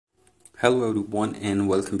Hello everyone and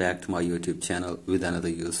welcome back to my YouTube channel with another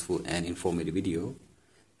useful and informative video.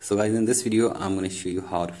 So guys, in this video I'm going to show you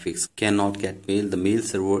how to fix cannot get mail. The mail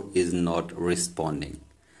server is not responding.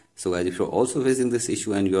 So guys, if you're also facing this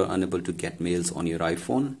issue and you're unable to get mails on your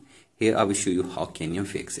iPhone, here I will show you how can you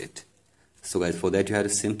fix it. So guys, for that you have to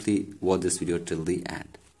simply watch this video till the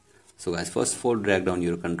end. So guys, first of all, drag down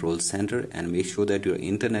your control center and make sure that your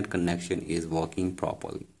internet connection is working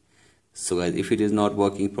properly. So guys, if it is not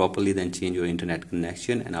working properly, then change your internet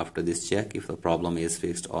connection, and after this check if the problem is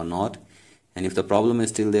fixed or not. And if the problem is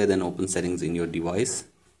still there, then open settings in your device,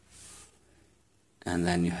 and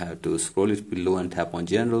then you have to scroll it below and tap on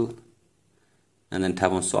general, and then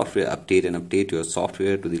tap on software update and update your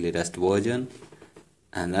software to the latest version,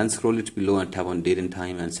 and then scroll it below and tap on date and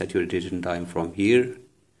time and set your date and time from here,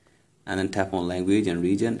 and then tap on language and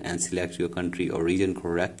region and select your country or region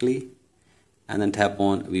correctly. And then tap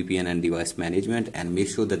on VPN and device management and make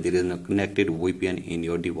sure that there is no connected VPN in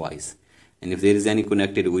your device. And if there is any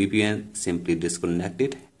connected VPN, simply disconnect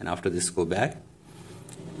it. And after this, go back.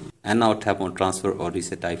 And now tap on transfer or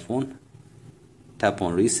reset iPhone. Tap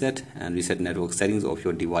on reset and reset network settings of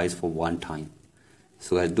your device for one time.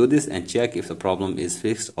 So guys, do this and check if the problem is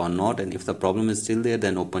fixed or not. And if the problem is still there,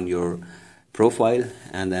 then open your profile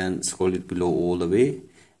and then scroll it below all the way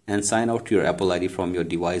and sign out to your Apple ID from your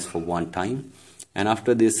device for one time. And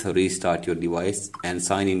after this, restart your device and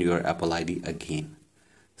sign in your Apple ID again.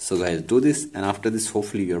 So guys, do this, and after this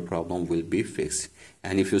hopefully your problem will be fixed.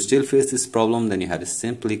 And if you still face this problem, then you have to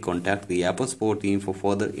simply contact the Apple support team for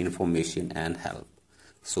further information and help.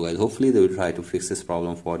 So guys, hopefully they will try to fix this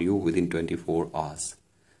problem for you within 24 hours.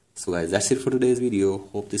 So guys, that's it for today's video.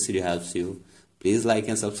 Hope this video helps you. Please like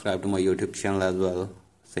and subscribe to my YouTube channel as well.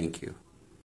 Thank you.